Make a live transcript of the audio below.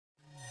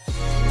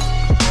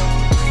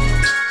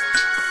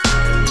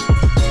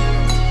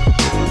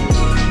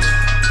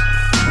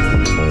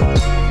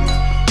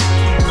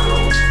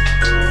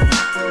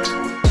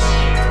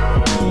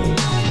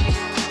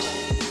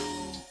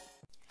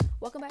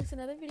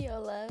video,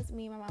 loves.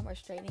 Me and my mom are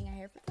straightening our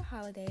hair for the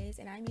holidays,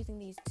 and I'm using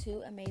these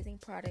two amazing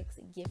products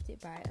gifted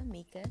by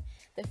Amika.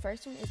 The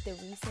first one is the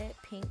Reset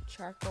Pink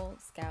Charcoal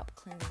Scalp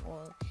Cleansing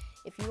Oil.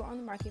 If you are on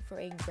the market for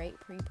a great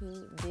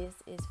pre-poo, this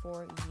is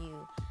for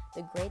you.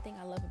 The great thing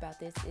I love about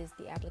this is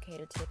the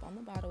applicator tip on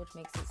the bottle, which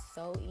makes it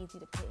so easy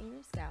to put in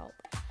your scalp.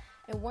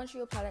 And once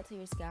you apply that to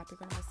your scalp, you're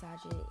going to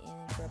massage it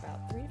in for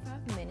about 3 to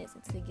 5 minutes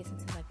until it gets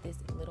into like this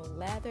little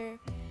lather.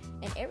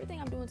 And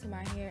everything I'm doing to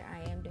my hair,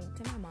 I am doing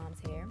to my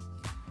mom's hair.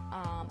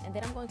 And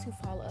then I'm going to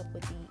follow up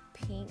with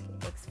the Pink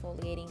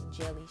Exfoliating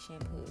Jelly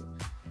Shampoo.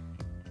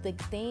 The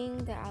thing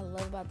that I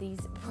love about these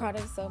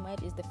products so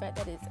much is the fact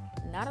that it's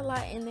not a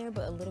lot in there,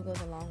 but a little goes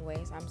a long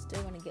way. So I'm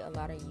still going to get a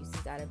lot of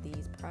uses out of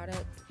these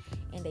products,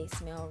 and they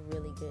smell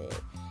really good.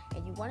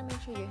 And you want to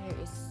make sure your hair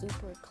is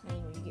super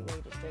clean when you get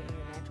ready to straighten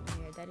your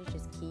natural hair. That is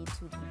just key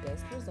to the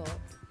best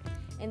results.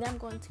 And then I'm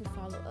going to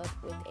follow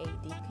up with a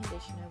deep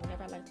conditioner.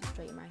 Whenever I like to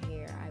straighten my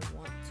hair, I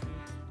want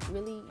to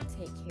really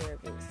take care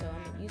of it. So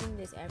I'm using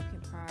this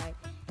African Pride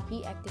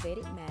Heat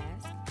Activated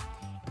Mask,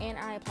 and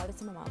I apply this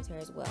to my mom's hair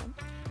as well.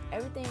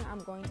 Everything I'm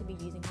going to be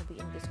using will be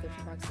in the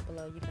description box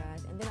below, you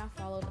guys. And then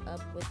I followed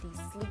up with the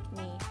Sleek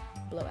Me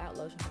Blowout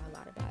Lotion by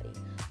Lotta.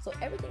 So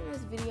everything in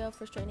this video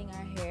for straightening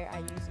our hair, I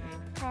use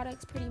new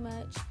products pretty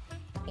much.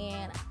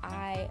 And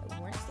I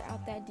rinsed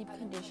out that deep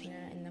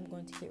conditioner, and I'm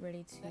going to get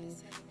ready to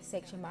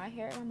section my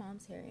hair and my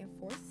mom's hair in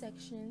 4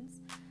 sections.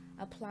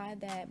 Apply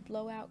that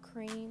blowout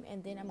cream,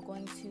 and then I'm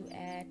going to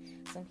add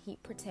some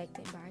heat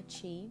protectant by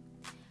Chi.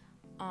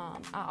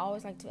 I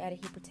always like to add a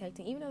heat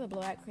protectant. Even though the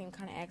blowout cream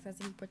kind of acts as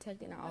a heat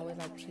protectant, I always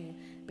like to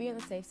be on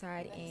the safe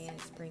side and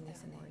spring me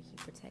some more heat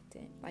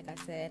protectant. Like I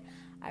said,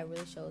 I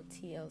really show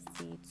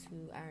TLC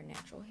to our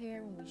natural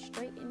hair when we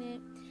straighten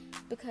it,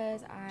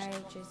 because I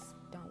just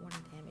don't want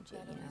to damage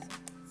it, you know.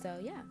 So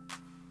yeah.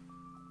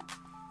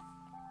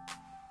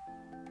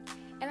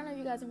 And I know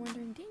you guys are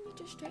wondering, didn't you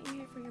just straighten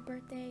your hair for your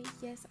birthday?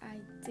 Yes, I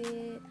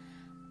did,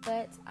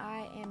 but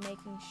I am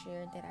making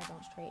sure that I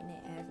don't straighten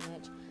it as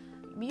much.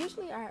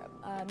 Usually me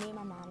and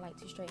my mom like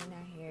to straighten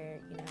our hair,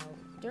 you know,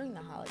 during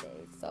the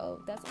holidays.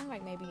 So that's only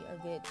like maybe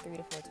a good 3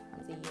 to 4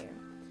 times a year.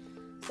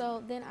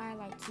 So then I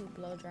like to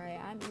blow dry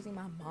it. I'm using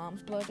my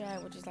mom's blow dryer,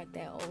 which is like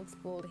that old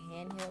school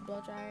handheld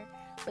blow dryer.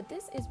 But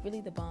this is really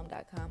the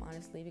bomb.com,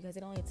 honestly, because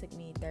it only took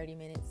me 30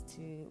 minutes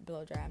to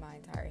blow dry my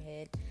entire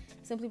head,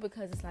 simply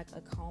because it's like a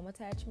comb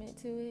attachment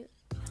to it.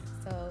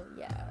 So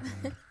yeah.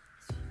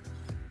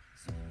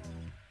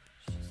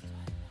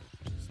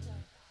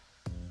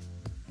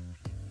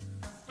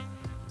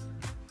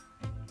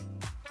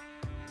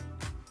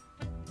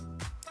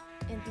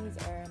 And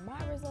these are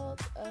my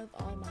results of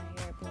all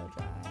my hair blow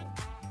dry.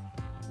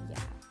 Yeah.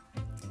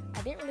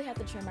 I didn't really have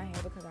to trim my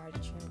hair because I already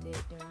trimmed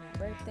it during my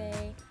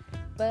birthday.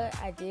 But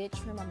I did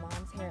trim my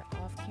mom's hair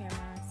off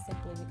camera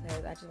simply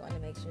because I just wanted to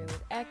make sure it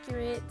was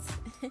accurate.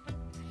 And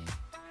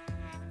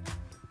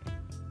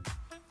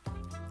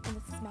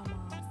this is my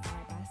mom's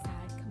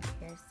side-by-side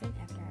comparison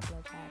after I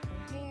blow dried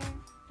her hair.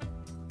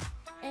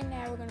 And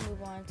now we're going to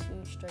move on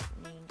to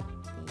straightening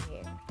the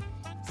hair.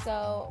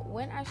 So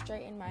when I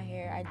straightened my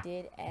hair, I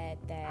did add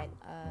that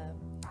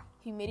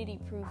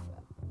humidity-proof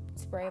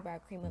spray by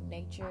Cream of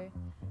Nature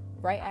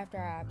right after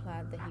I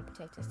applied the heat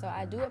protectant. So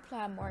I do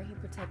apply more heat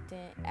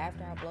protectant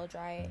after I blow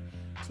dry it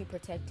to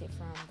protect it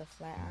from the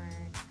flat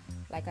iron.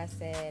 Like I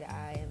said,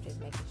 I am just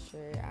making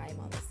sure I am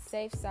on the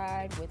safe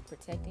side with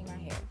protecting my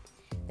hair.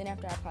 Then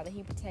after I apply the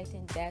heat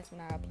protectant, that's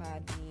when I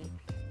apply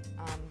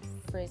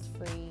the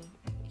frizz-free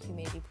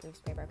humidity-proof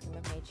spray by Cream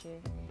of Nature.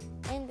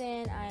 And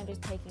then I am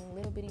just taking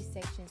little bitty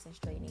sections and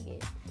straightening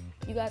it.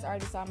 You guys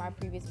already saw my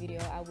previous video.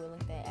 I will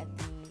link that at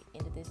the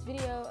end of this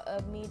video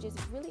of me just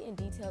really in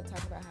detail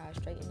talking about how I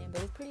straighten it.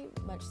 But it's pretty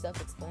much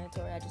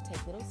self-explanatory. I just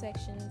take little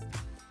sections,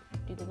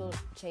 do the little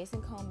chase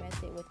and comb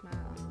method with my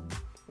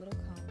little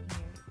comb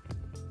here,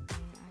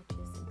 and I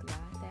just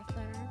glide that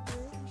flat iron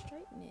through and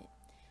straighten it.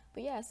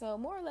 But yeah, so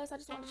more or less, I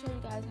just want to show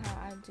you guys how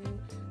I do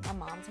my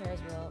mom's hair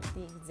as well,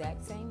 the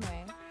exact same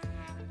way.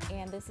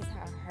 And this is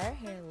how her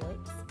hair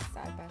looks,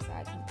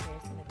 side-by-side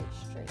comparison of it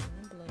straightened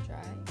and blow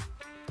dry.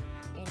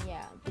 And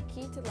yeah, the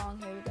key to long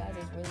hair, you guys,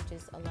 is really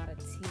just a lot of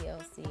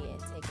TLC and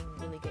taking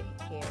really good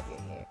care of your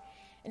hair.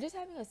 And just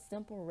having a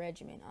simple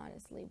regimen,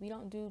 honestly. We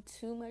don't do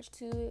too much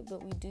to it,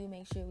 but we do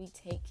make sure we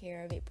take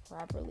care of it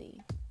properly.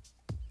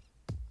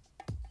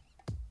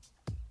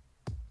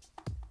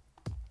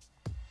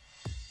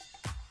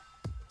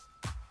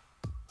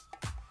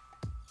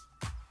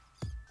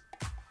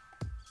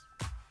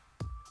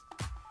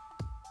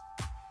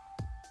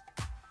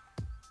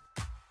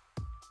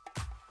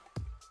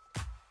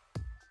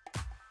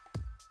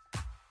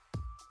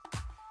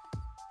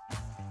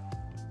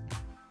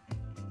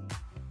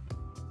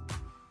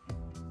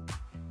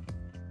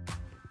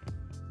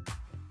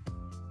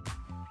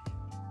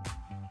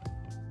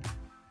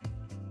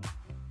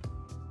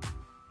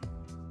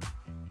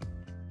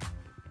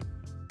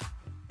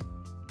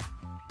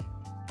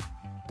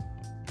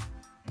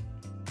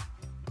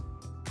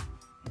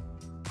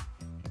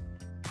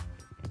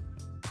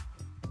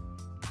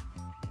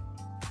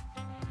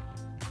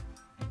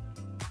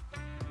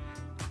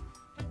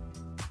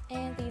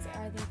 these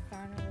are the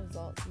final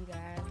results, you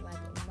guys.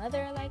 Like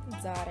mother, like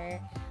daughter.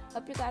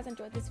 Hope you guys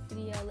enjoyed this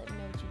video. Let me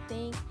know what you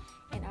think,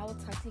 and I will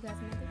talk to you guys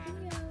in another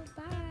video.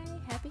 Bye.